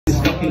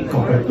fucking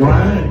corporate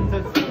grind.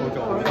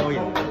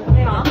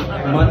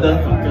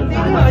 Motherfucker.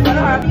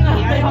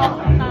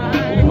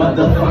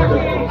 Motherfucker.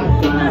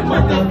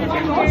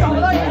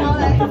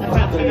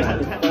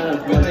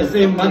 When I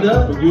say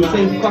mother, you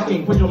say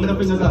fucking. Put your middle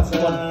fingers up.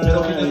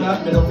 Middle fingers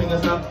up. Middle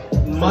fingers up.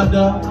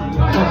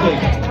 Motherfucking.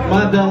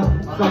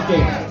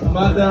 Motherfucking.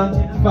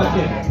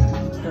 Motherfucking.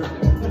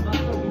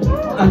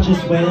 I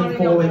just went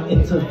for an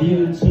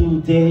interview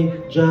today,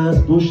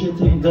 just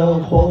bullshitting the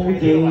whole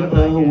day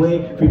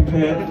away,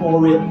 prepared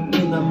for it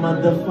in a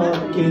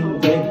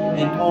motherfucking day,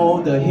 and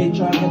all the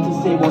HR had to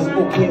say was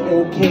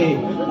okay,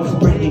 was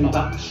bringing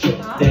back shit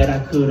that I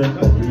couldn't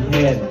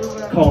comprehend.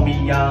 Call me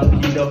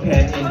young Peter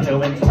Pan,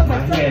 inhale and take my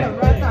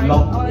hand,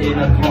 locked in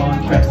a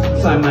contract,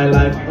 sign my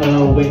life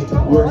away,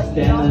 worse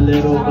than a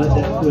little bird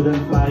that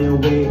couldn't fly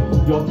away.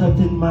 Your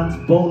 13 months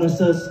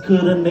bonuses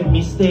couldn't make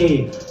me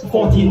stay,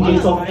 14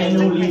 days of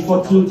annual leave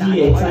for 2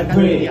 TAs, I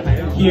pray.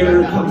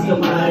 Here comes the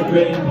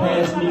migraine,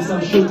 pass me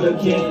some sugar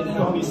cane,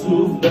 help me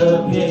soothe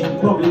the pain,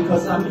 probably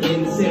cause I'm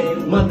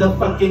insane.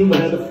 Motherfucking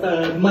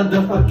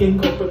motherfucking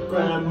corporate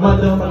crime,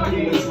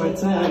 motherfucking waste my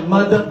time,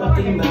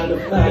 motherfucking 9 to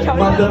 5,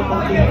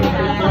 motherfucking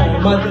corporate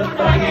crime,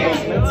 motherfucking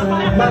waste my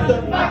time,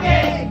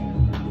 motherfucking.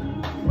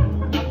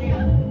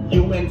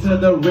 You enter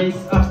the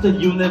race after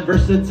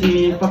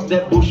university, fuck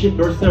that bullshit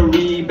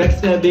bursary,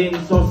 backstabbing,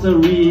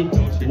 sorcery.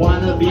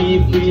 Wanna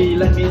be free,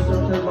 let me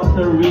search the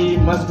lottery.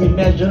 Must we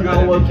measure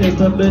our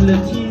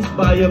capabilities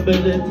by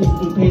abilities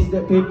to paste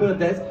that paper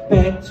that's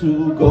back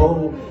to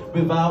go.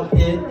 Without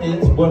it,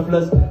 it's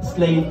worthless,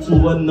 slave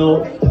to a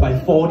note. By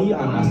 40,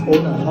 I must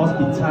own a house,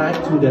 be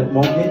tied to that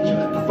mortgage.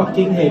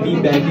 Fucking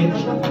heavy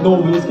baggage, no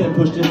wheels can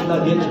push this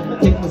luggage.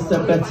 Take a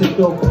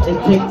sabbatical, it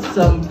takes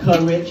some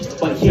courage.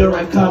 But here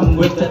I come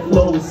with that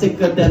flow,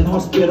 sicker than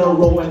hospital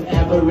row and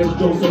average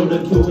Joe. So the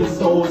queue is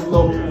so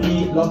slow,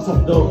 need lots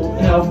of dough.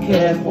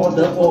 Healthcare for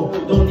the old,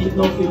 don't need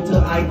no filter,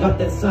 I got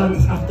that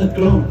sun's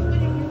afterglow.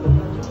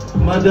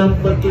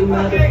 Motherfucking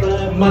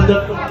motherfucking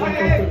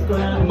motherfucking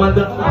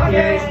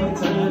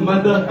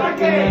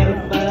motherfucking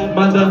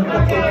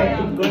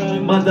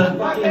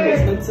motherfucking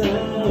waste my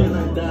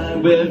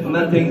time with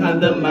nothing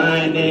under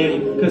my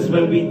name. Cause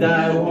when we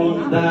die, we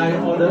die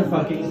on the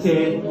fucking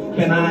same.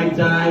 Can I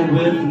die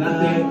with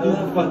nothing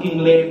fucking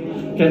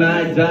lame? Can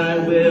I die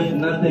with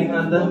nothing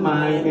under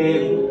my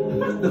name?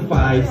 Fuck the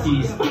 5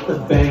 C's, fuck the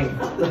bank,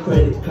 fuck the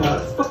credit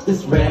cards, fuck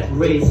this rat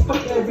race,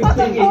 fuck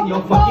everything in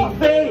your fucking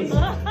face.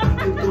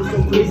 You go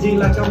so crazy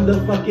like I'm the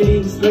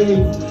fucking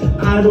slave.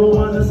 I don't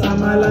wanna sign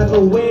my life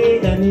away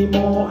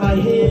anymore. I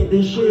hate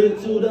this shit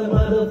to the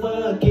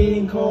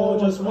motherfucking core.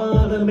 Just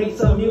wanna make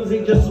some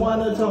music, just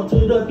wanna talk to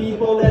the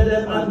people, let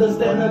them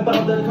understand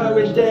about the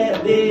courage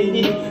that they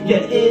need.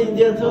 Get in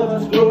their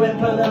terms, grow and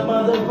plant a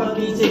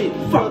motherfucking seed.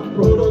 Fuck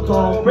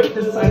protocol, break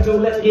the cycle,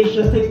 let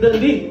Geisha take the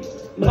lead.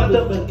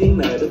 Motherfucking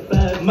 9 to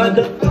 5,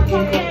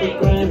 motherfucking corporate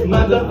grind,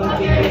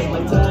 motherfucking waste my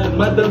time,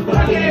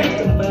 motherfucking 9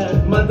 to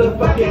 5,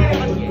 motherfucking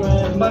corporate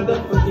grind,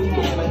 motherfucking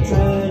waste my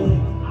time.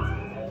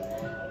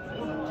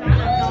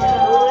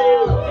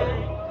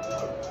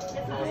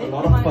 There's a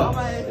lot of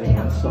fucks in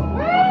one song.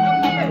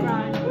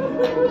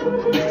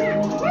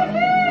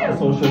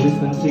 Social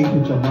distancing,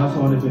 put your mask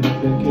on if you're not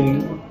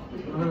drinking.